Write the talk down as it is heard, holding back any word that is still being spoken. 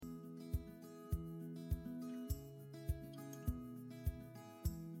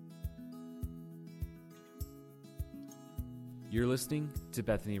You're listening to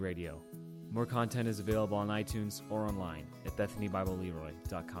Bethany Radio. More content is available on iTunes or online at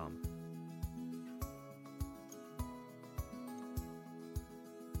BethanyBibleLeroy.com.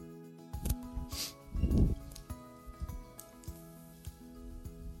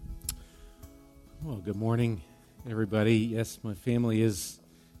 Well, good morning, everybody. Yes, my family is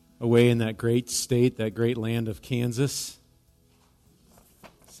away in that great state, that great land of Kansas,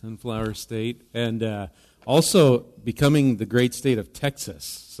 Sunflower State, and also becoming the great state of Texas.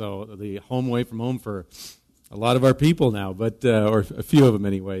 So the home away from home for a lot of our people now, but or a few of them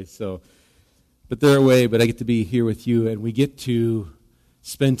anyway. So, but they're away. But I get to be here with you, and we get to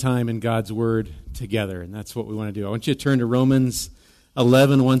spend time in God's Word together, and that's what we want to do. I want you to turn to Romans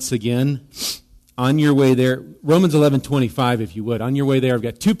 11 once again. On your way there, Romans 11:25, if you would. On your way there, I've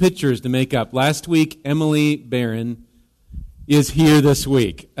got two pictures to make up. Last week, Emily Barron is here this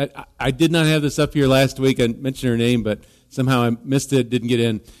week. I did not have this up here last week. I mentioned her name, but somehow I missed it, didn't get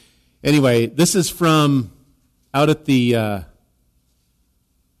in. Anyway, this is from out at the,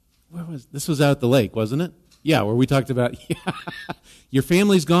 this was out at the lake, wasn't it? Yeah, where we talked about, your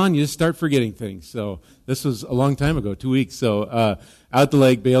family's gone, you just start forgetting things. So this was a long time ago, 2 weeks. So out at the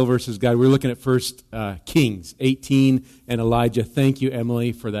lake, Baal versus God, we were looking at 1 Kings 18 and Elijah. Thank you,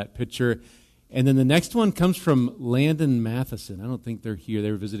 Emily, for that picture. And then the next one comes from Landon Matheson. I don't think they're here.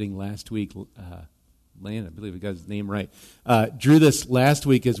 They were visiting last week. Landon, I believe I got his name right. Drew this last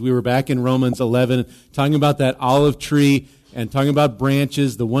week as we were back in Romans 11, talking about that olive tree and talking about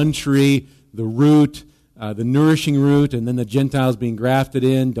branches, the one tree, the root, the nourishing root, and then the Gentiles being grafted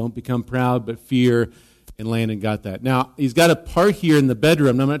in. Don't become proud, but fear. And Landon got that. Now, he's got a part here in the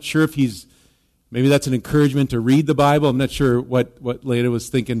bedroom. And I'm not sure if maybe that's an encouragement to read the Bible. I'm not sure what Landon was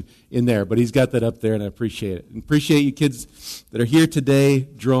thinking in there, but he's got that up there, and I appreciate it. And appreciate you kids that are here today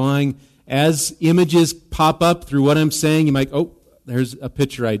drawing. As images pop up through what I'm saying, you might, there's a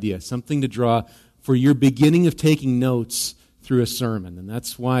picture idea, something to draw for your beginning of taking notes through a sermon. And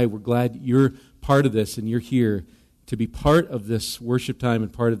that's why we're glad you're part of this and you're here to be part of this worship time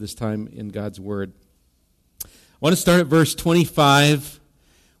and part of this time in God's Word. I want to start at verse 25.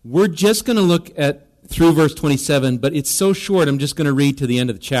 We're just going to look through verse 27, but it's so short, I'm just going to read to the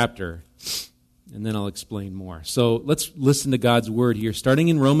end of the chapter, and then I'll explain more. So let's listen to God's Word here, starting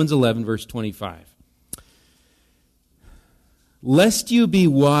in Romans 11, verse 25. Lest you be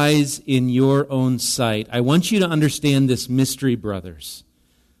wise in your own sight, I want you to understand this mystery, brothers.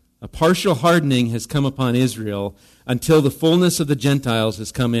 A partial hardening has come upon Israel until the fullness of the Gentiles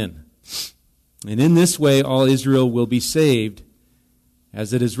has come in. And in this way all Israel will be saved.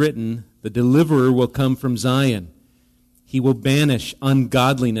 As it is written, the deliverer will come from Zion. He will banish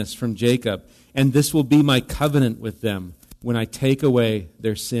ungodliness from Jacob, and this will be my covenant with them when I take away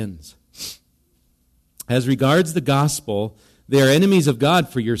their sins. As regards the gospel, they are enemies of God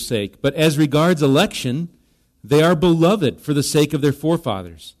for your sake, but as regards election, they are beloved for the sake of their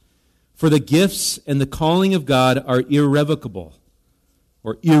forefathers. For the gifts and the calling of God are irrevocable,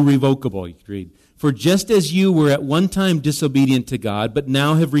 or irrevocable, you could read. For just as you were at one time disobedient to God, but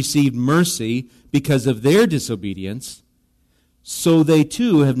now have received mercy because of their disobedience, so they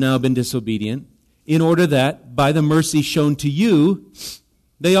too have now been disobedient, in order that, by the mercy shown to you,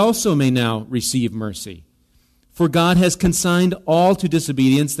 they also may now receive mercy. For God has consigned all to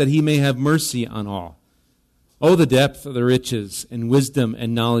disobedience, that he may have mercy on all. Oh, the depth of the riches and wisdom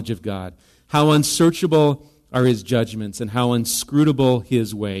and knowledge of God! How unsearchable are his judgments, and how inscrutable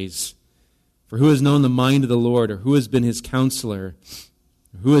his ways! For who has known the mind of the Lord, or who has been his counselor,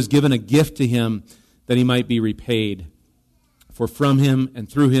 or who has given a gift to him that he might be repaid? For from him and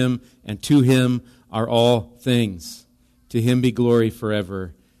through him and to him are all things. To him be glory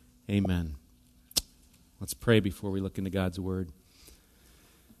forever. Amen. Let's pray before we look into God's Word.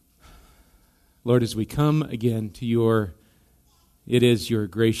 Lord, as we come again to it is your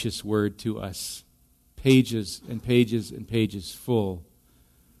gracious Word to us. Pages and pages and pages full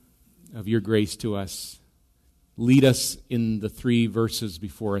of your grace to us. Lead us in the 3 verses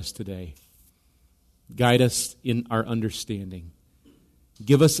before us today. Guide us in our understanding.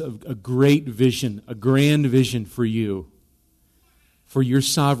 Give us a great vision, a grand vision for you, for your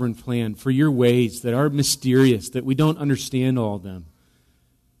sovereign plan, for your ways that are mysterious, that we don't understand all of them.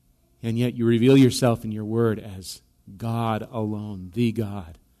 And yet you reveal yourself in your Word as God alone, the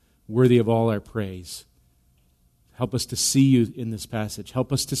God, worthy of all our praise. Help us to see you in this passage.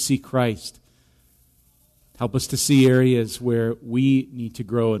 Help us to see Christ. Help us to see areas where we need to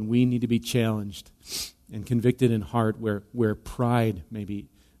grow and we need to be challenged and convicted in heart, where pride maybe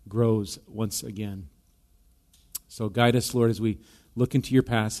grows once again. So guide us, Lord, as we look into your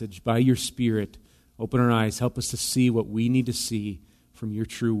passage by your Spirit. Open our eyes. Help us to see what we need to see from your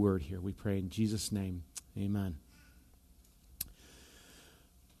true word here. We pray in Jesus' name. Amen.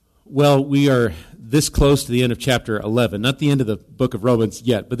 Well, we are this close to the end of chapter 11. Not the end of the book of Romans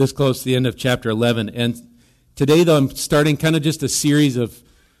yet, but this close to the end of chapter 11. And today, though, I'm starting kind of just a series of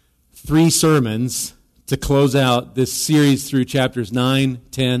 3 sermons to close out this series through chapters 9,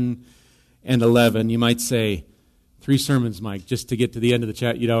 10, and 11. You might say, 3 sermons, Mike, just to get to the end of the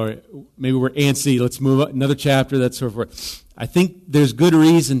chapter. Or maybe we're antsy. Let's move on. Another chapter, that sort of forth. I think there's good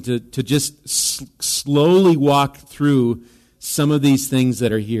reason to just slowly walk through some of these things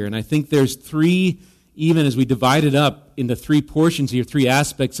that are here. And I think there's 3, even as we divide it up into 3 portions here, 3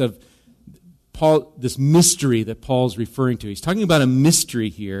 aspects of Paul, this mystery that Paul's referring to. He's talking about a mystery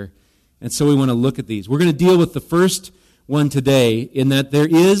here, and so we want to look at these. We're going to deal with the first one today, in that there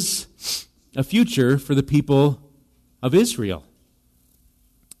is a future for the people of Israel.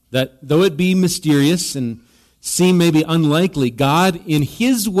 That though it be mysterious and seem maybe unlikely, God, in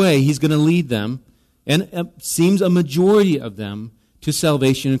His way, He's going to lead them, and it seems a majority of them, to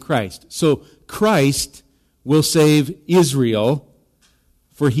salvation in Christ. So Christ will save Israel,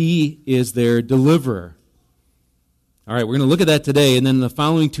 for He is their deliverer. All right, we're going to look at that today, and then in the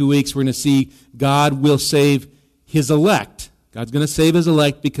following 2 weeks, we're going to see God will save His elect. God's going to save His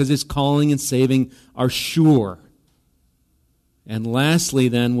elect because His calling and saving are sure. And lastly,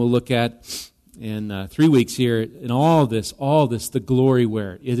 then, we'll look at, in 3 weeks here, in all this, the glory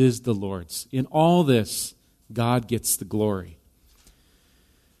where? It is the Lord's. In all this, God gets the glory.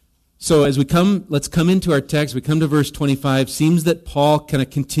 So as let's come into our text. We come to verse 25. Seems that Paul kind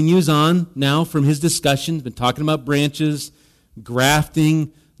of continues on now from his discussion. He's been talking about branches,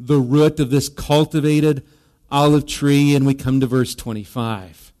 grafting, the root of this cultivated olive tree, and we come to verse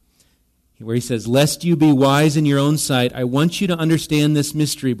 25, where he says, "Lest you be wise in your own sight, I want you to understand this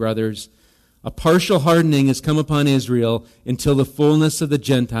mystery, brothers. A partial hardening has come upon Israel until the fullness of the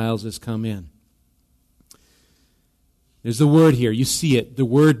Gentiles has come in." There's the word here. You see it, the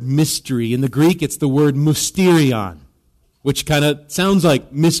word mystery. In the Greek, it's the word mysterion, which kind of sounds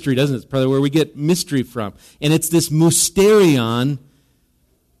like mystery, doesn't it? It's probably where we get mystery from. And it's this mysterion,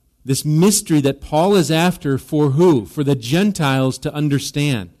 this mystery that Paul is after for who? For the Gentiles to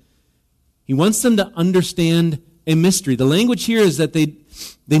understand. He wants them to understand a mystery. The language here is that they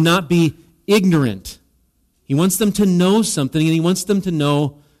not be ignorant. He wants them to know something, and he wants them to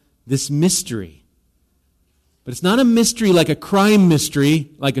know this mystery. But it's not a mystery like a crime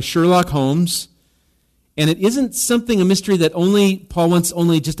mystery, like a Sherlock Holmes. And it isn't a mystery that Paul wants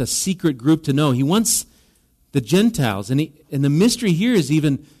only just a secret group to know. He wants the Gentiles. And the mystery here is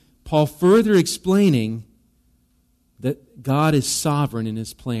even Paul further explaining that God is sovereign in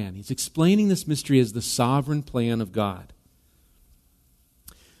His plan. He's explaining this mystery as the sovereign plan of God.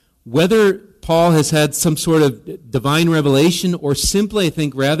 Whether Paul has had some sort of divine revelation, or simply, I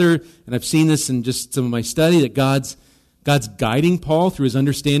think rather, and I've seen this in just some of my study, that God's guiding Paul through his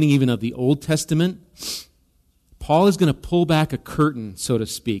understanding even of the Old Testament, Paul is going to pull back a curtain, so to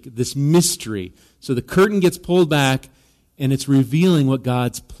speak, this mystery. So the curtain gets pulled back, and it's revealing what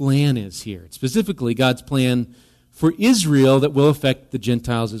God's plan is here. Specifically, God's plan for Israel that will affect the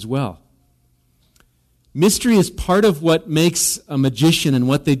Gentiles as well. Mystery is part of what makes a magician and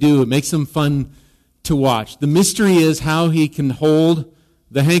what they do. It makes them fun to watch. The mystery is how he can hold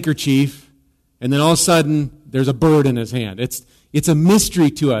the handkerchief, and then all of a sudden, there's a bird in his hand. It's a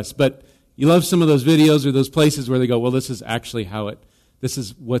mystery to us, but you love some of those videos or those places where they go, well, this is actually this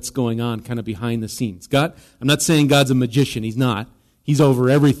is what's going on kind of behind the scenes. I'm not saying God's a magician. He's not. He's over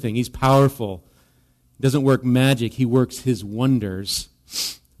everything. He's powerful. He doesn't work magic. He works His wonders.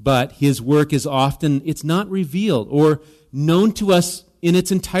 But His work is often, it's not revealed or known to us in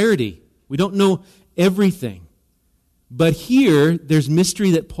its entirety. We don't know everything. But here, there's mystery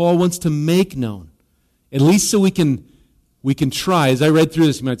that Paul wants to make known. At least so we can try, as I read through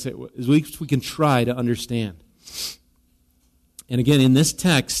this, you might say, at least we can try to understand. And again, in this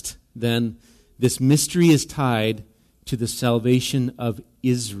text, then, this mystery is tied to the salvation of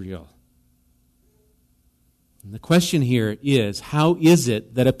Israel. And the question here is, how is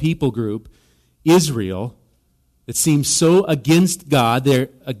it that a people group, Israel, that seems so against God, they're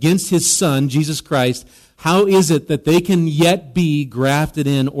against His Son, Jesus Christ, how is it that they can yet be grafted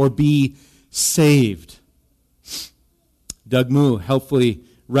in or be saved? Doug Moo helpfully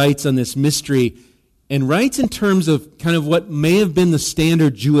writes on this mystery, and writes in terms of kind of what may have been the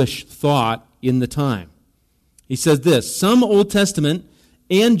standard Jewish thought in the time. He says this: some Old Testament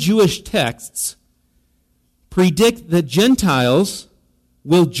and Jewish texts predict that Gentiles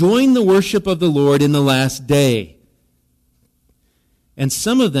will join the worship of the Lord in the last day. And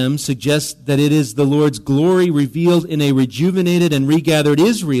some of them suggest that it is the Lord's glory revealed in a rejuvenated and regathered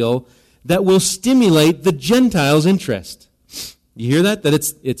Israel that will stimulate the Gentiles' interest. You hear that? That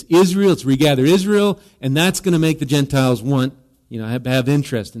it's Israel, it's regathered Israel, and that's going to make the Gentiles want, have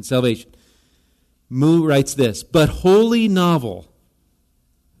interest in salvation. Moo writes this, but wholly novel,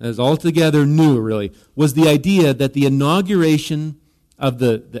 as altogether new really, was the idea that the inauguration of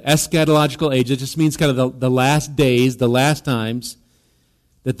the eschatological age, it just means kind of the last days, the last times,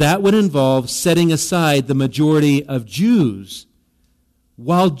 that would involve setting aside the majority of Jews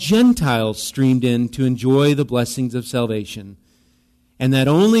while Gentiles streamed in to enjoy the blessings of salvation. And that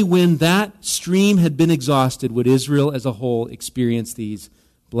only when that stream had been exhausted would Israel as a whole experience these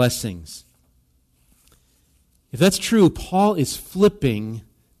blessings. If that's true, Paul is flipping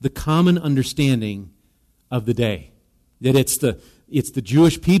the common understanding of the day. That it's the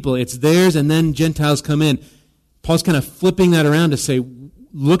Jewish people, it's theirs, and then Gentiles come in. Paul's kind of flipping that around to say,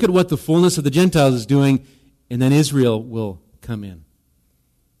 look at what the fullness of the Gentiles is doing, and then Israel will come in.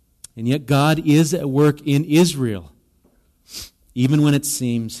 And yet God is at work in Israel, even when it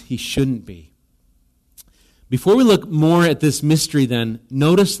seems he shouldn't be. Before we look more at this mystery then,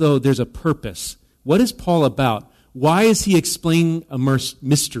 notice though there's a purpose. What is Paul about? Why is he explaining a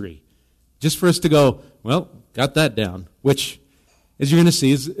mystery? Just for us to go, well, got that down, which, as you're going to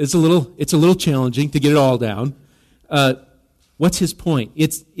see, it's a little challenging to get it all down. What's his point?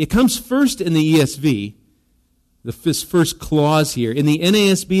 It comes first in the ESV, this first clause here. In the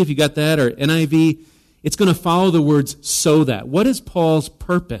NASB, if you got that, or NIV, it's going to follow the words so that. What is Paul's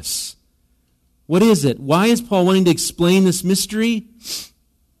purpose? What is it? Why is Paul wanting to explain this mystery?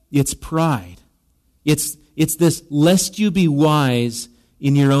 It's pride. It's this, lest you be wise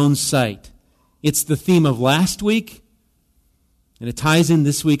in your own sight. It's the theme of last week, and it ties in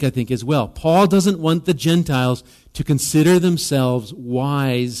this week, I think, as well. Paul doesn't want the Gentiles to consider themselves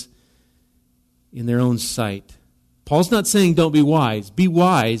wise in their own sight. Paul's not saying don't be wise. Be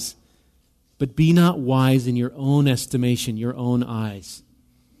wise, but be not wise in your own estimation, your own eyes.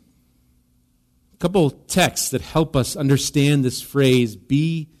 A couple texts that help us understand this phrase,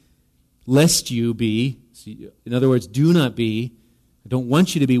 be lest you be. In other words, do not be. I don't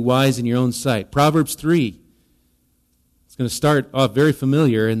want you to be wise in your own sight. Proverbs 3. It's going to start off very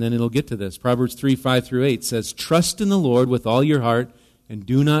familiar, and then it'll get to this. Proverbs 3, 5 through 8 says, trust in the Lord with all your heart, and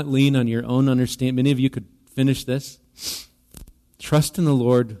do not lean on your own understanding. Many of you could finish this. Trust in the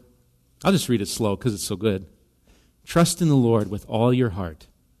Lord. I'll just read it slow because it's so good. Trust in the Lord with all your heart,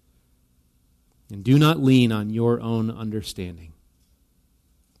 and do not lean on your own understanding.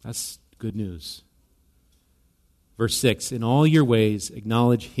 That's good news. Verse 6, in all your ways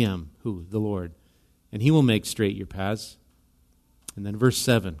acknowledge him, who? The Lord, and he will make straight your paths. And then verse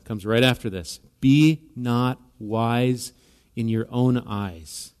 7 comes right after this. Be not wise in your own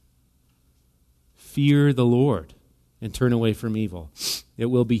eyes. Fear the Lord and turn away from evil. It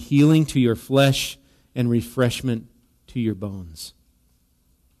will be healing to your flesh and refreshment to your bones.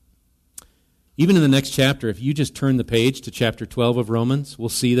 Even in the next chapter, if you just turn the page to chapter 12 of Romans, we'll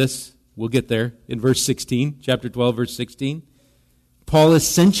see this. We'll get there in verse 16, chapter 12, verse 16. Paul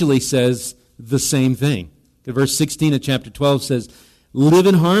essentially says the same thing. Verse 16 of chapter 12 says, live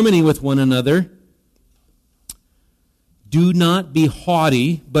in harmony with one another. Do not be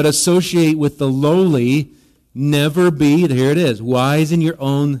haughty, but associate with the lowly. Never be, here it is, wise in your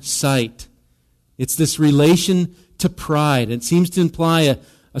own sight. It's this relation to pride. It seems to imply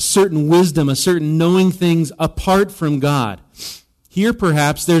a certain wisdom, a certain knowing things apart from God. Here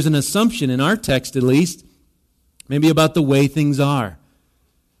perhaps there's an assumption, in our text at least, maybe about the way things are.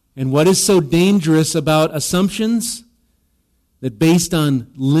 And what is so dangerous about assumptions? That based on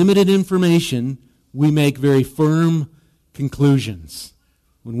limited information, we make very firm conclusions.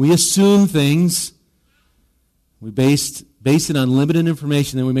 When we assume things, we base it on limited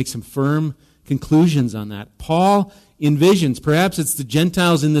information, then we make some firm conclusions on that. Paul envisions, perhaps it's the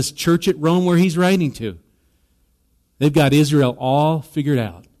Gentiles in this church at Rome where he's writing to. They've got Israel all figured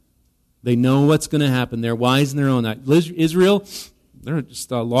out. They know what's going to happen. They're wise in their own eyes. Israel, they're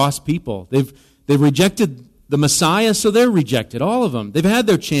just lost people. They've rejected the Messiah, so they're rejected, all of them. They've had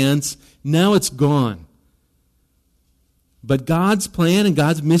their chance. Now it's gone. But God's plan and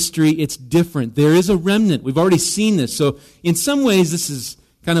God's mystery, it's different. There is a remnant. We've already seen this. So in some ways, this is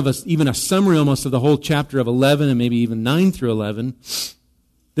kind of even a summary almost of the whole chapter of 11 and maybe even 9 through 11.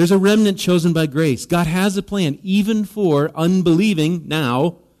 There's a remnant chosen by grace. God has a plan, even for unbelieving,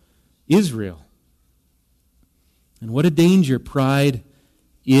 now, Israel. And what a danger pride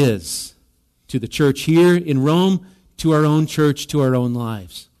is to the church here in Rome, to our own church, to our own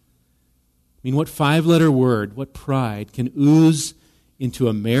lives. I mean, what 5-letter word, what pride can ooze into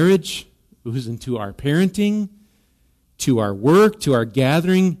a marriage, ooze into our parenting, to our work, to our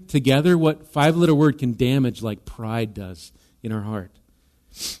gathering together, what five-letter word can damage like pride does in our heart.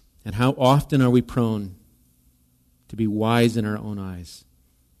 And how often are we prone to be wise in our own eyes?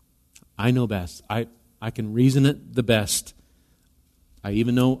 I know best. I can reason it the best.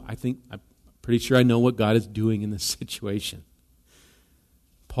 I'm pretty sure I know what God is doing in this situation.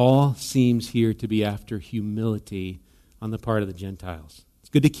 Paul seems here to be after humility on the part of the Gentiles. It's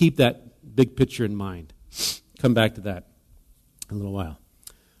good to keep that big picture in mind. Come back to that in a little while.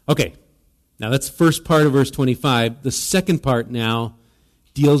 Okay, now that's the first part of verse 25. The second part now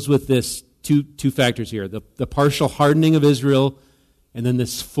deals with this two factors here. The partial hardening of Israel and then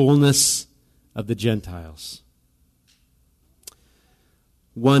this fullness of the Gentiles.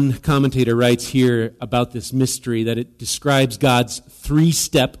 One commentator writes here about this mystery that it describes God's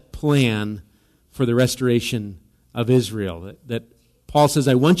three-step plan for the restoration of Israel. That Paul says,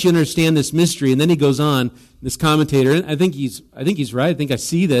 I want you to understand this mystery, and then he goes on, this commentator, and I think he's right, I think I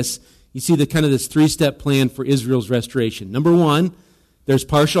see this. You see the kind of this three-step plan for Israel's restoration. Number one, there's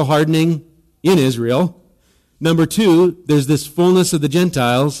partial hardening in Israel. Number two, there's this fullness of the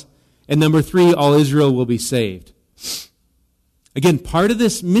Gentiles. And number three, all Israel will be saved. Again, part of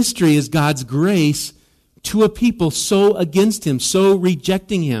this mystery is God's grace to a people so against him, so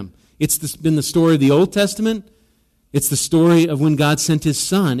rejecting him. It's been the story of the Old Testament. It's the story of when God sent his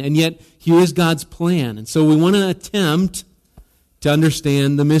Son. And yet, here is God's plan. And so we want to attempt to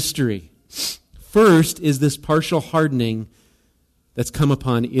understand the mystery. First is this partial hardening that's come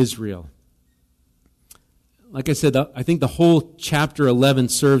upon Israel. Like I said, I think the whole chapter 11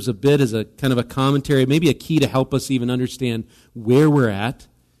 serves a bit as a kind of a commentary, maybe a key to help us even understand where we're at.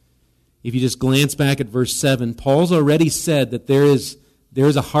 If you just glance back at verse 7, Paul's already said that there is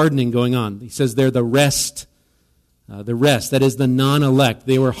a hardening going on. He says they're the rest, that is the non-elect.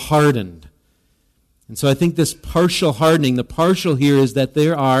 They were hardened. And so I think this partial hardening, the partial here is that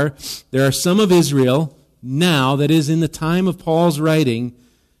there are some of Israel now, that is in the time of Paul's writing,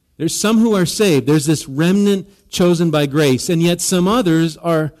 there's some who are saved. There's this remnant chosen by grace, and yet some others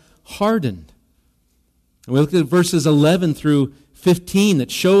are hardened. And we look at verses 11 through 15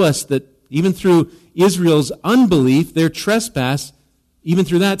 that show us that even through Israel's unbelief, their trespass, even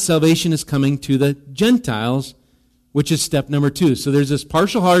through that, salvation is coming to the Gentiles, which is step number 2. So there's this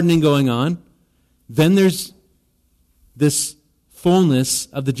partial hardening going on. Then there's this fullness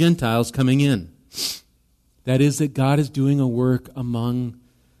of the Gentiles coming in. That is that God is doing a work among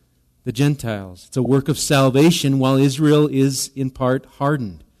the Gentiles. It's a work of salvation while Israel is in part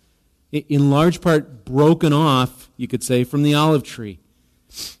hardened. In large part broken off, you could say, from the olive tree.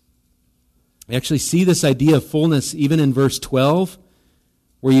 We actually see this idea of fullness even in verse 12,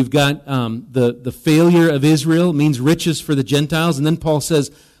 where you've got the failure of Israel means riches for the Gentiles, and then Paul says,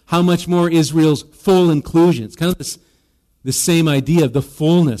 how much more Israel's full inclusion. It's kind of this same idea of the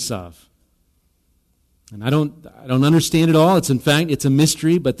fullness of. And I don't understand it all. It's a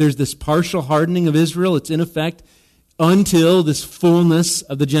mystery, but there's this partial hardening of Israel. It's in effect until this fullness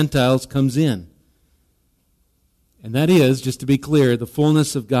of the Gentiles comes in. And that is, just to be clear, the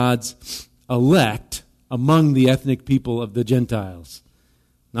fullness of God's elect among the ethnic people of the Gentiles.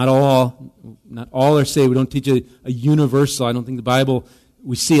 Not all are saved. We don't teach a universal. I don't think the Bible,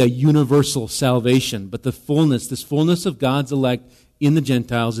 we see a universal salvation. But this fullness of God's elect in the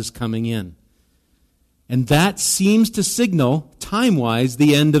Gentiles is coming in. And that seems to signal, time-wise,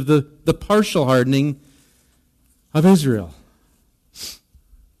 the end of the partial hardening of Israel.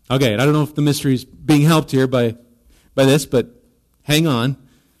 Okay, I don't know if the mystery is being helped here by this, but hang on.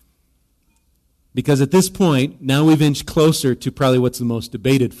 Because at this point, now we've inched closer to probably what's the most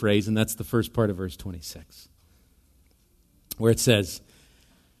debated phrase, and that's the first part of verse 26, where it says,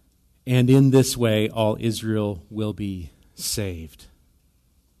 and in this way all Israel will be saved.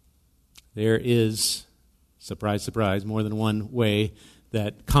 There is, surprise, surprise, more than one way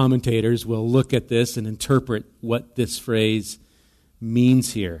that commentators will look at this and interpret what this phrase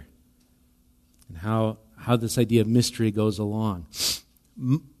means here and how this idea of mystery goes along.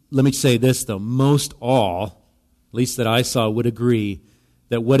 Let me say this, though. Most all, at least that I saw, would agree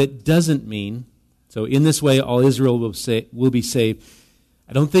that what it doesn't mean, so in this way all Israel will be saved,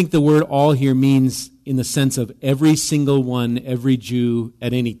 I don't think the word all here means in the sense of every single one, every Jew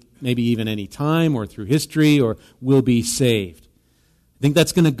at maybe even any time or through history, or will be saved. I think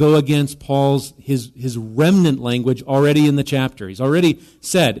that's going to go against Paul's his remnant language already in the chapter. He's already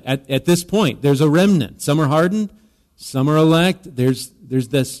said at this point there's a remnant. Some are hardened, some are elect. There's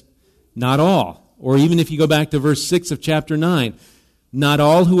this, not all. Or even if you go back to verse 6 of chapter 9, not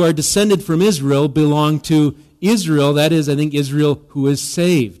all who are descended from Israel belong to Israel, that is, I think, Israel who is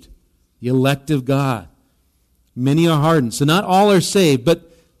saved, the elect of God. Many are hardened. So not all are saved,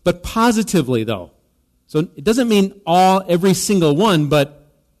 but positively, though. So it doesn't mean all, every single one, but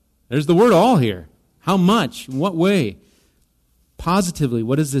there's the word all here. How much? In what way? Positively,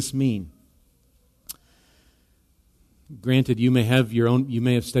 what does this mean? Granted, you may have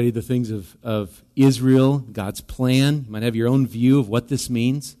studied the things of Israel, God's plan. You might have your own view of what this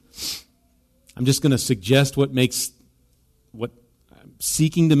means. I'm just going to suggest what I'm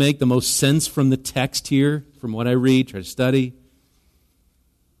seeking to make the most sense from the text here, from what I read, try to study.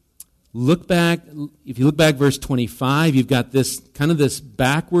 If you look back verse 25, you've got this kind of this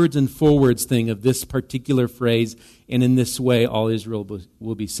backwards and forwards thing of this particular phrase, and in this way all Israel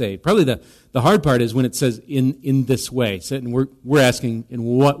will be saved. Probably the hard part is when it says in this way. So, and we're asking, in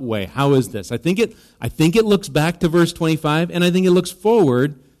what way? How is this? I think it looks back to verse 25, and I think it looks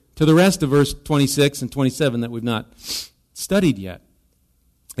forward to the rest of verse 26 and 27 that we've not studied yet.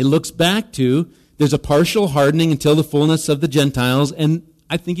 It looks back to, there's a partial hardening until the fullness of the Gentiles, and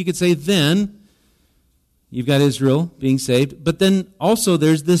I think you could say then you've got Israel being saved, but then also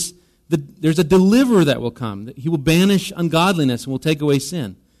there's a deliverer that will come. He will banish ungodliness and will take away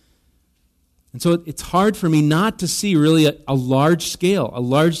sin. And so it's hard for me not to see really a large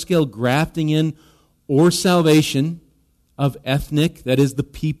scale grafting in or salvation of ethnic, that is the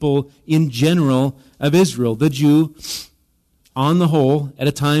people in general of Israel, the Jew, on the whole, at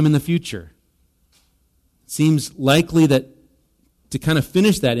a time in the future. It seems likely that to kind of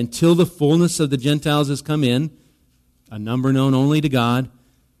finish that until the fullness of the Gentiles has come in, a number known only to God,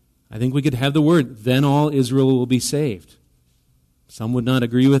 I think we could have the word, then all Israel will be saved. Some would not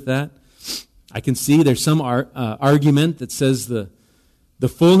agree with that. I can see there's some argument that says the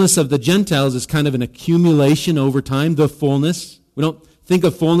fullness of the Gentiles is kind of an accumulation over time, the fullness. We don't think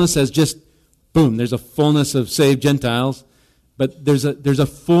of fullness as just, boom, there's a fullness of saved Gentiles. But there's a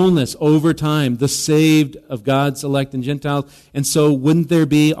fullness over time, the saved of God's elect and Gentiles. And so wouldn't there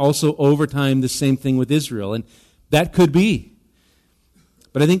be also over time the same thing with Israel? And that could be.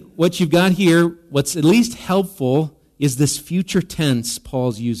 But I think what you've got here, what's at least helpful, is this future tense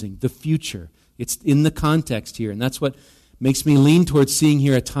Paul's using, the future. It's in the context here. And that's what makes me lean towards seeing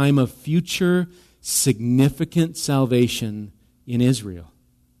here a time of future significant salvation in Israel.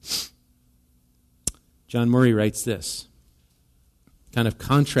 John Murray writes this, kind of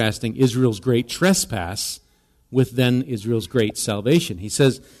contrasting Israel's great trespass with then Israel's great salvation. He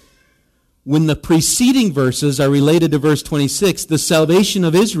says, when the preceding verses are related to verse 26, the salvation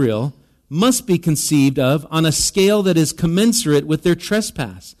of Israel must be conceived of on a scale that is commensurate with their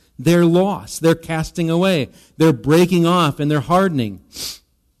trespass, their loss, their casting away, their breaking off, and their hardening.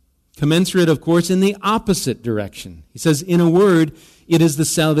 Commensurate, of course, in the opposite direction. He says, in a word, it is the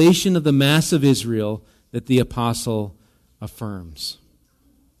salvation of the mass of Israel that the apostle affirms.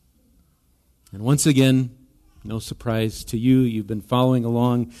 And once again, no surprise to you, you've been following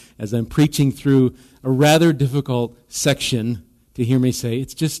along as I'm preaching through a rather difficult section to hear me say,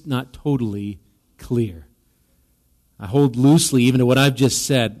 it's just not totally clear. I hold loosely even to what I've just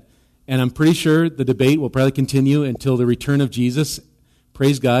said, and I'm pretty sure the debate will probably continue until the return of Jesus,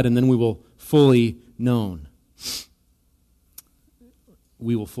 praise God, and then we will fully know.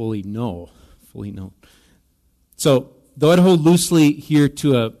 So, though I'd hold loosely here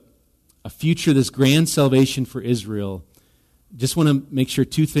to a future, this grand salvation for Israel, just want to make sure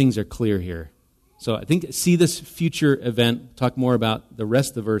two things are clear here. So I think, see this future event, talk more about the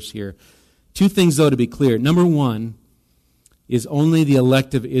rest of the verse here. Two things, though, to be clear. Number one is only the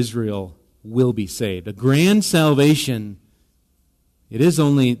elect of Israel will be saved. A grand salvation, it is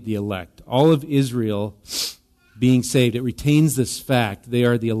only the elect. All of Israel being saved, it retains this fact. They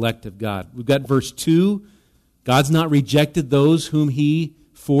are the elect of God. We've got verse 2. God's not rejected those whom He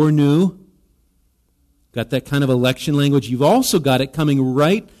foreknew. Got that kind of election language. You've also got it coming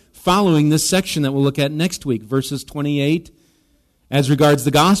right following this section that we'll look at next week, verses 28. As regards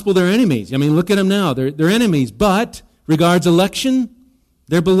the gospel, they're enemies. I mean, look at them now. They're enemies. But regards election,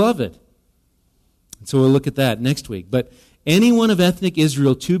 they're beloved. And so we'll look at that next week. But anyone of ethnic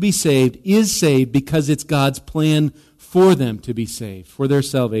Israel to be saved is saved because it's God's plan for them to be saved, for their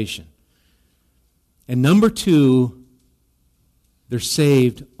salvation. And number two, they're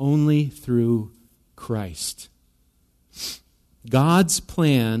saved only through Christ. God's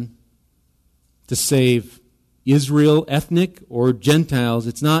plan to save Israel, ethnic or Gentiles,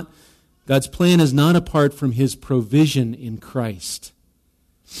 God's plan is not apart from His provision in Christ.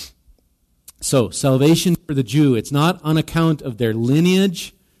 So, salvation for the Jew, it's not on account of their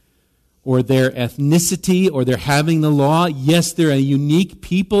lineage or their ethnicity or their having the law. Yes, they're a unique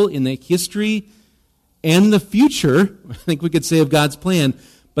people in the history and the future, I think we could say, of God's plan.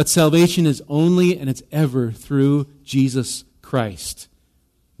 But salvation is only and it's ever through Jesus Christ,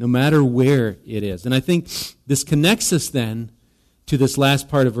 no matter where it is. And I think this connects us then to this last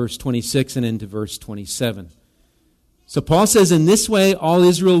part of verse 26 and into verse 27. So Paul says, in this way all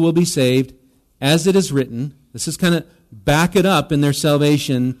Israel will be saved, as it is written. This is kind of back it up in their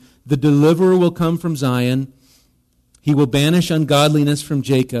salvation. The deliverer will come from Zion. He will banish ungodliness from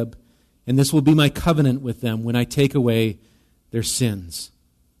Jacob, and this will be my covenant with them when I take away their sins.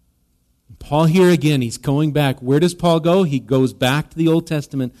 Paul here again, he's going back. Where does Paul go? He goes back to the Old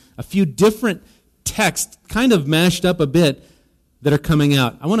Testament. A few different texts, kind of mashed up a bit, that are coming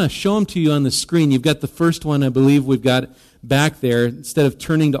out. I want to show them to you on the screen. You've got the first one, I believe we've got back there, instead of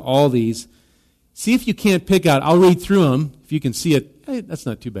turning to all these. See if you can't pick out. I'll read through them. If you can see it, that's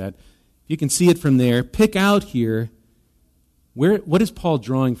not too bad. If you can see it from there, pick out here, what is Paul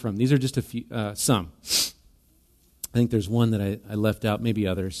drawing from? These are just a few, some. I think there's one that I left out, maybe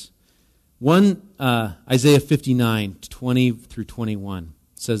others. One, Isaiah 59, 20 through 21,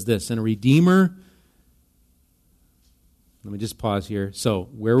 says this, and a Redeemer, let me just pause here. So,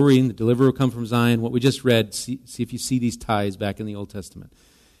 where we're reading, the deliverer will come from Zion, what we just read, see if you see these ties back in the Old Testament.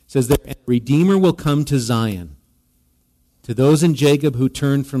 It says that a Redeemer will come to Zion, to those in Jacob who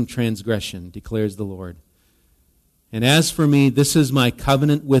turn from transgression, declares the Lord. And as for me, this is my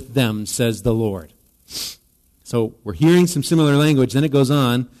covenant with them, says the Lord. So, we're hearing some similar language. Then it goes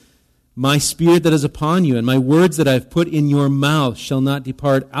on, my spirit that is upon you, and my words that I have put in your mouth shall not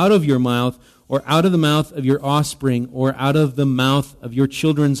depart out of your mouth, or out of the mouth of your offspring, or out of the mouth of your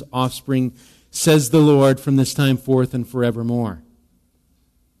children's offspring, says the Lord, from this time forth and forevermore.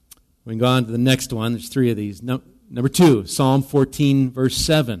 We can go on to the next one. There's three of these. Number 2, Psalm 14, verse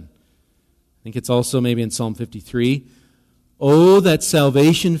 7. I think it's also maybe in Psalm 53. Oh, that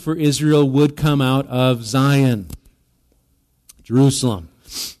salvation for Israel would come out of Zion, Jerusalem.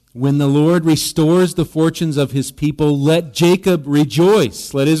 When the Lord restores the fortunes of his people, let Jacob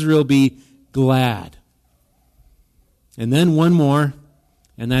rejoice. Let Israel be glad. And then one more,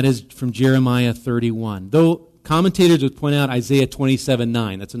 and that is from Jeremiah 31. Though commentators would point out Isaiah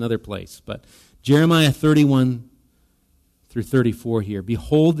 27:9. That's another place. But Jeremiah 31 through 34 here.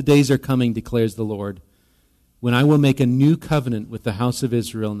 Behold, the days are coming, declares the Lord, when I will make a new covenant with the house of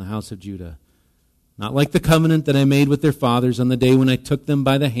Israel and the house of Judah. Not like the covenant that I made with their fathers on the day when I took them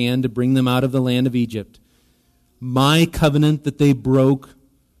by the hand to bring them out of the land of Egypt. My covenant that they broke,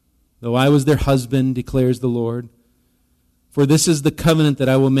 though I was their husband, declares the Lord. For this is the covenant that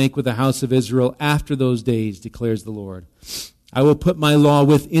I will make with the house of Israel after those days, declares the Lord. I will put my law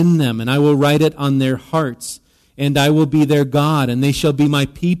within them, and I will write it on their hearts, and I will be their God, and they shall be my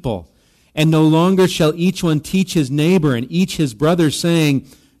people. And no longer shall each one teach his neighbor and each his brother, saying,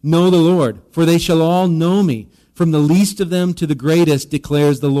 know the Lord, for they shall all know me, from the least of them to the greatest,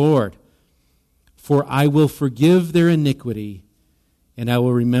 declares the Lord. For I will forgive their iniquity, and I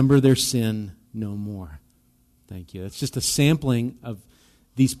will remember their sin no more. Thank you. It's just a sampling of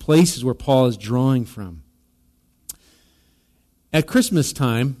these places where Paul is drawing from. At Christmas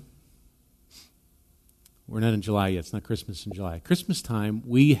time, we're not in July yet, it's not Christmas in July. At Christmas time,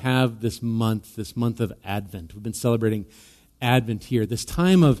 we have this month of Advent. We've been celebrating Advent here, this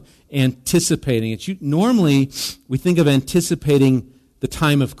time of anticipating. Normally, we think of anticipating the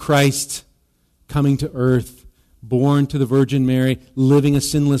time of Christ coming to earth, born to the Virgin Mary, living a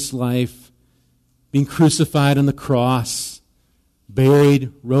sinless life, being crucified on the cross,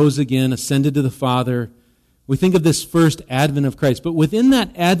 buried, rose again, ascended to the Father. We think of this first Advent of Christ. But within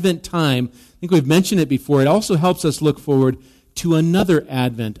that Advent time, I think we've mentioned it before, it also helps us look forward to another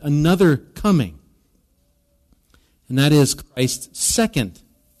Advent, another coming. And that is Christ's second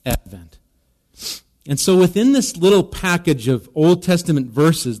Advent. And so within this little package of Old Testament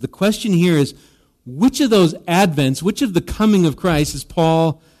verses, the question here is, which of those Advents, which of the coming of Christ is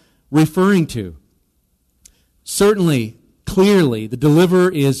Paul referring to? Certainly, clearly, the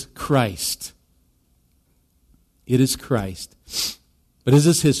deliverer is Christ. It is Christ. But is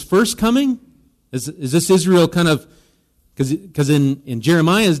this his first coming? Is this Israel kind of... Because in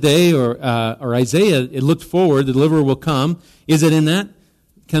Jeremiah's day or Isaiah, it looked forward, the deliverer will come. Is it in that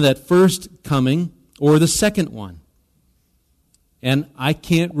kind of that first coming or the second one? And I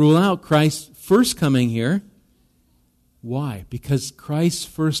can't rule out Christ's first coming here. Why? Because Christ's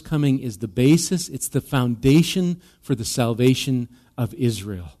first coming is the basis, it's the foundation for the salvation of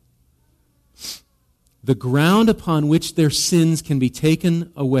Israel. The ground upon which their sins can be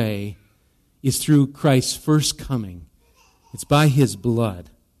taken away is through Christ's first coming. It's by his blood.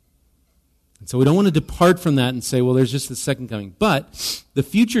 And so we don't want to depart from that and say, well, there's just the second coming. But the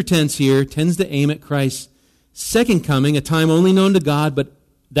future tense here tends to aim at Christ's second coming, a time only known to God, but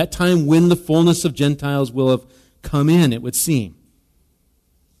that time when the fullness of Gentiles will have come in, it would seem.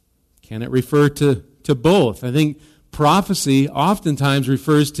 Can it refer to both? I think prophecy oftentimes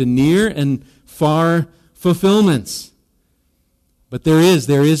refers to near and far fulfillments. But there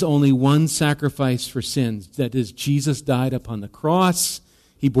is only one sacrifice for sins. That is, Jesus died upon the cross.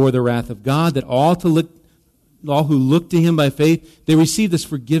 He bore the wrath of God, that all who look to him by faith, they receive this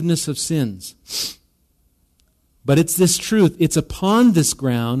forgiveness of sins. But it's this truth, it's upon this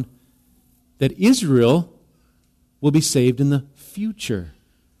ground that Israel will be saved in the future.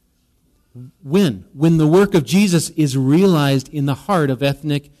 When? When the work of Jesus is realized in the heart of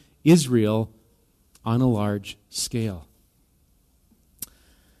ethnic Israel on a large scale.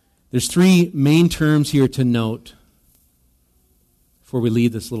 There's three main terms here to note before we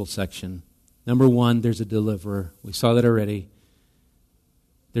leave this little section. Number one, there's a deliverer. We saw that already.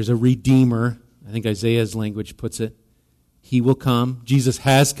 There's a redeemer. I think Isaiah's language puts it. He will come. Jesus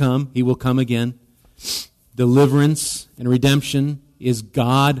has come. He will come again. Deliverance and redemption is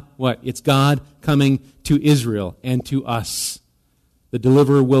God. What? It's God coming to Israel and to us. The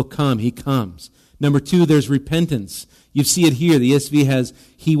deliverer will come. He comes. Number two, there's repentance. You see it here. The ESV has,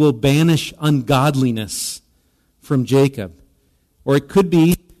 he will banish ungodliness from Jacob. Or it could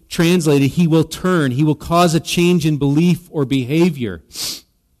be translated, he will turn. He will cause a change in belief or behavior.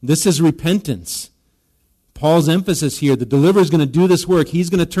 This is repentance. Paul's emphasis here, the deliverer is going to do this work.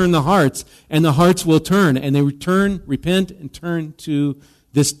 He's going to turn the hearts, and the hearts will turn. And they repent, and turn to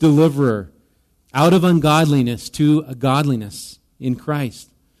this deliverer. Out of ungodliness to a godliness in Christ.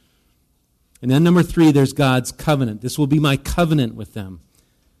 And then number three, there's God's covenant. This will be my covenant with them.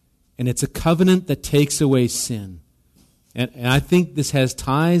 And it's a covenant that takes away sin. And I think this has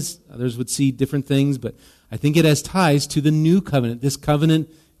ties. Others would see different things, but I think it has ties to the new covenant. This covenant,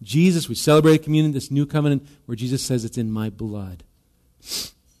 Jesus, we celebrate communion, this new covenant where Jesus says it's in my blood.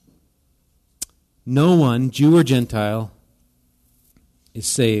 No one, Jew or Gentile, is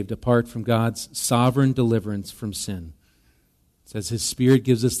saved apart from God's sovereign deliverance from sin. It says his Spirit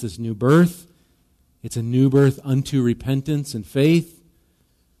gives us this new birth. It's a new birth unto repentance and faith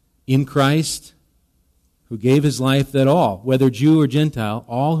in Christ, who gave his life that all, whether Jew or Gentile,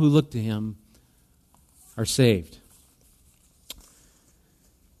 all who look to him are saved.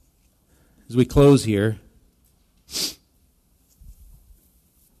 As we close here,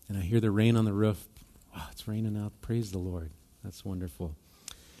 and I hear the rain on the roof. Wow, it's raining out. Praise the Lord. That's wonderful.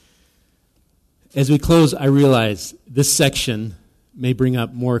 As we close, I realize this section may bring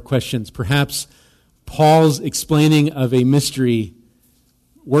up more questions. Perhaps Paul's explaining of a mystery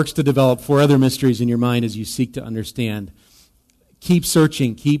works to develop four other mysteries in your mind as you seek to understand. Keep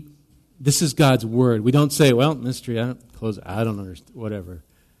searching. This is God's word. We don't say, well, mystery, I don't understand, whatever.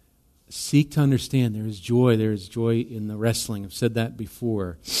 Seek to understand. There is joy. There is joy in the wrestling. I've said that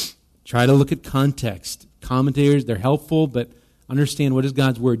before. Try to look at context. Commentators, they're helpful, but understand what is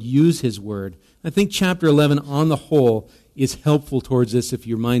God's word. Use his word. I think chapter 11 on the whole is helpful towards this if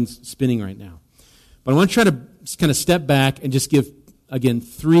your mind's spinning right now. But I want to try to kind of step back and just give, again,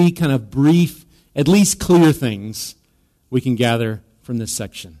 three kind of brief, at least clear things we can gather from this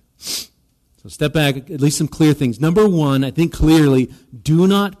section. So step back, at least some clear things. Number one, I think clearly, do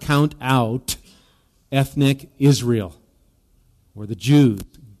not count out ethnic Israel or the Jews.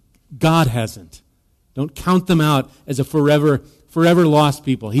 God hasn't. Don't count them out as a forever lost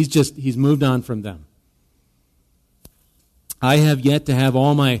people. He's moved on from them. I have yet to have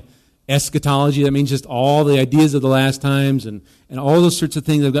all my eschatology, that means just all the ideas of the last times and all those sorts of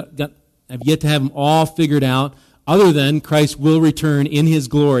things. I've yet to have them all figured out, other than Christ will return in his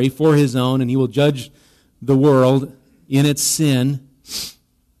glory for his own, and he will judge the world in its sin.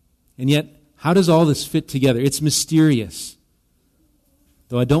 And yet, how does all this fit together? It's mysterious.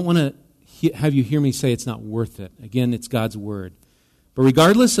 Though I don't want to have you hear me say it's not worth it. Again, it's God's word. But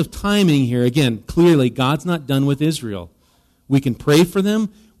regardless of timing here, again, clearly, God's not done with Israel. We can pray for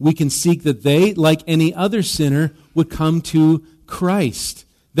them. We can seek that they, like any other sinner, would come to Christ.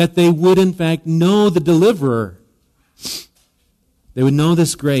 That they would, in fact, know the deliverer. They would know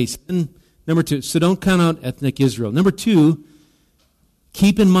this grace. And number two, so don't count out ethnic Israel. Number two,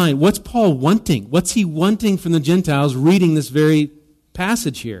 keep in mind, what's Paul wanting? What's he wanting from the Gentiles reading this very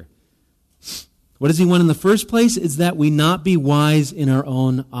passage here? What does he want in the first place? Is that we not be wise in our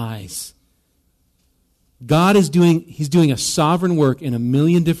own eyes. God is doing a sovereign work in a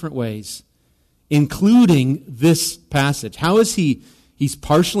million different ways, including this passage. How is he? He's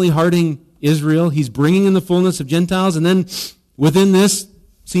partially hardening Israel. He's bringing in the fullness of Gentiles. And then within this,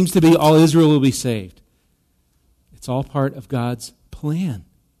 Seems to be all Israel will be saved. It's all part of God's plan.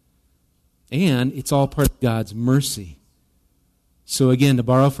 And it's all part of God's mercy. So again, to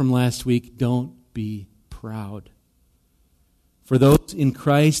borrow from last week, don't be proud. For those in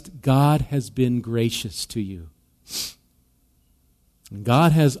Christ, God has been gracious to you. And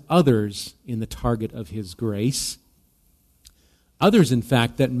God has others in the target of His grace. Others, in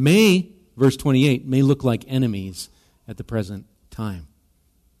fact, that may, verse 28, may look like enemies at the present time.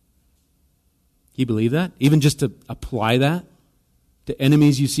 Can you believe that? Even just to apply that to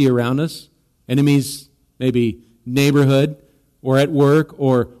enemies you see around us, enemies maybe neighborhood or at work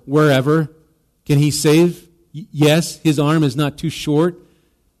or wherever. Can He save? Yes, His arm is not too short.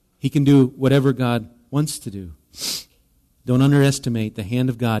 He can do whatever God wants to do. Don't underestimate the hand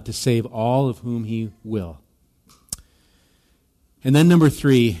of God to save all of whom He will. And then number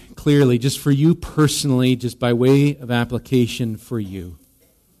 3, clearly, just for you personally, just by way of application for you,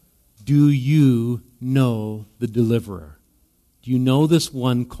 do you know the deliverer? Do you know this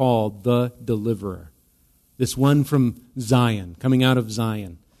one called the deliverer? This one from Zion, coming out of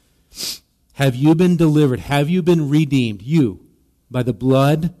Zion. Have you been delivered? Have you been redeemed? You, by the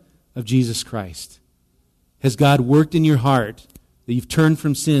blood of Jesus Christ. Has God worked in your heart that you've turned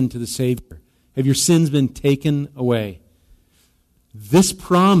from sin to the Savior? Have your sins been taken away? This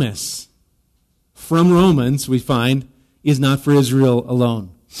promise from Romans, we find, is not for Israel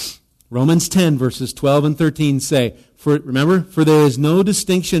alone. Romans 10, verses 12 and 13 say, for there is no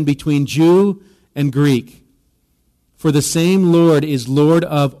distinction between Jew and Greek. For the same Lord is Lord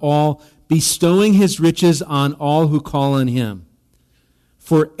of all, bestowing His riches on all who call on Him.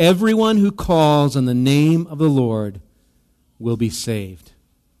 For everyone who calls on the name of the Lord will be saved.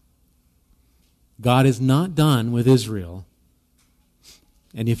 God is not done with Israel.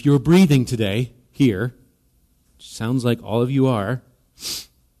 And if you're breathing today, here, sounds like all of you are,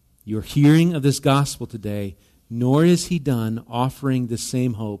 you're hearing of this gospel today, nor is He done offering the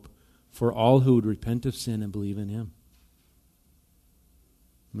same hope for all who would repent of sin and believe in Him.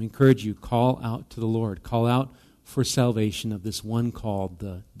 I encourage you, call out to the Lord. Call out for salvation of this one called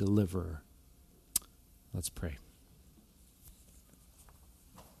the Deliverer. Let's pray.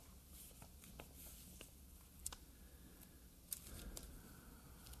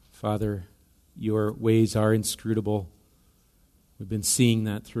 Father, your ways are inscrutable. We've been seeing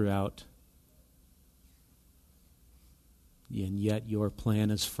that throughout. And yet your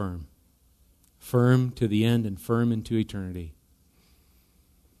plan is firm. Firm to the end and firm into eternity.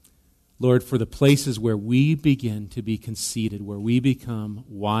 Lord, for the places where we begin to be conceited, where we become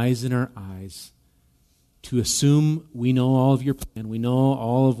wise in our eyes, to assume we know all of your plan, we know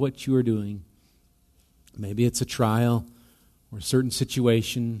all of what you are doing. Maybe it's a trial or a certain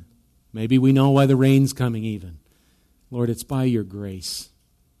situation. Maybe we know why the rain's coming even. Lord, it's by your grace.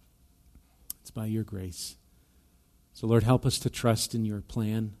 It's by your grace. So, Lord, help us to trust in your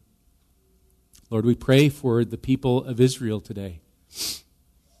plan. Lord, we pray for the people of Israel today.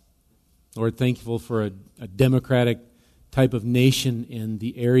 Lord, thankful for a democratic type of nation in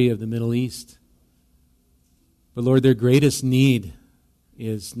the area of the Middle East. But Lord, their greatest need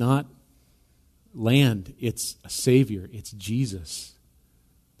is not land, it's a Savior, it's Jesus.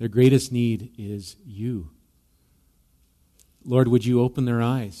 Their greatest need is you. Lord, would you open their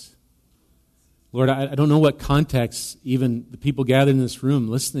eyes? Lord, I don't know what context even the people gathered in this room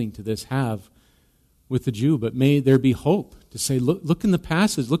listening to this have with the Jew, but may there be hope to say, look in the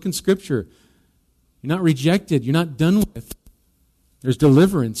passage, look in Scripture. You're not rejected, you're not done with. There's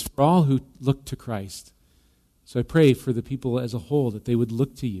deliverance for all who look to Christ. So I pray for the people as a whole that they would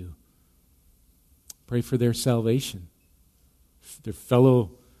look to you. Pray for their salvation, their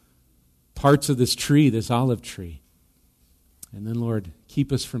fellow parts of this tree, this olive tree. And then, Lord,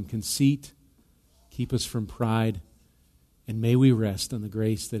 keep us from conceit, keep us from pride, and may we rest on the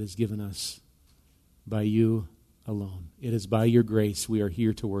grace that is given us by you alone. It is by your grace we are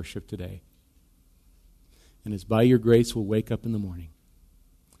here to worship today. And it's by your grace we'll wake up in the morning.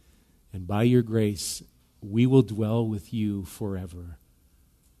 And by your grace we will dwell with you forever,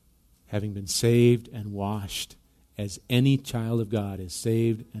 having been saved and washed as any child of God is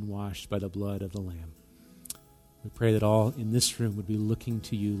saved and washed by the blood of the Lamb. We pray that all in this room would be looking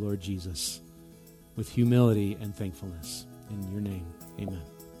to you, Lord Jesus, with humility and thankfulness. In your name, amen.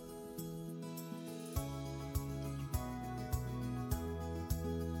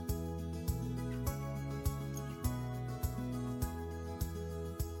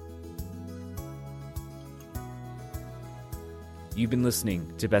 You've been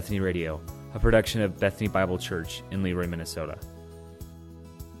listening to Bethany Radio, a production of Bethany Bible Church in Leroy, Minnesota.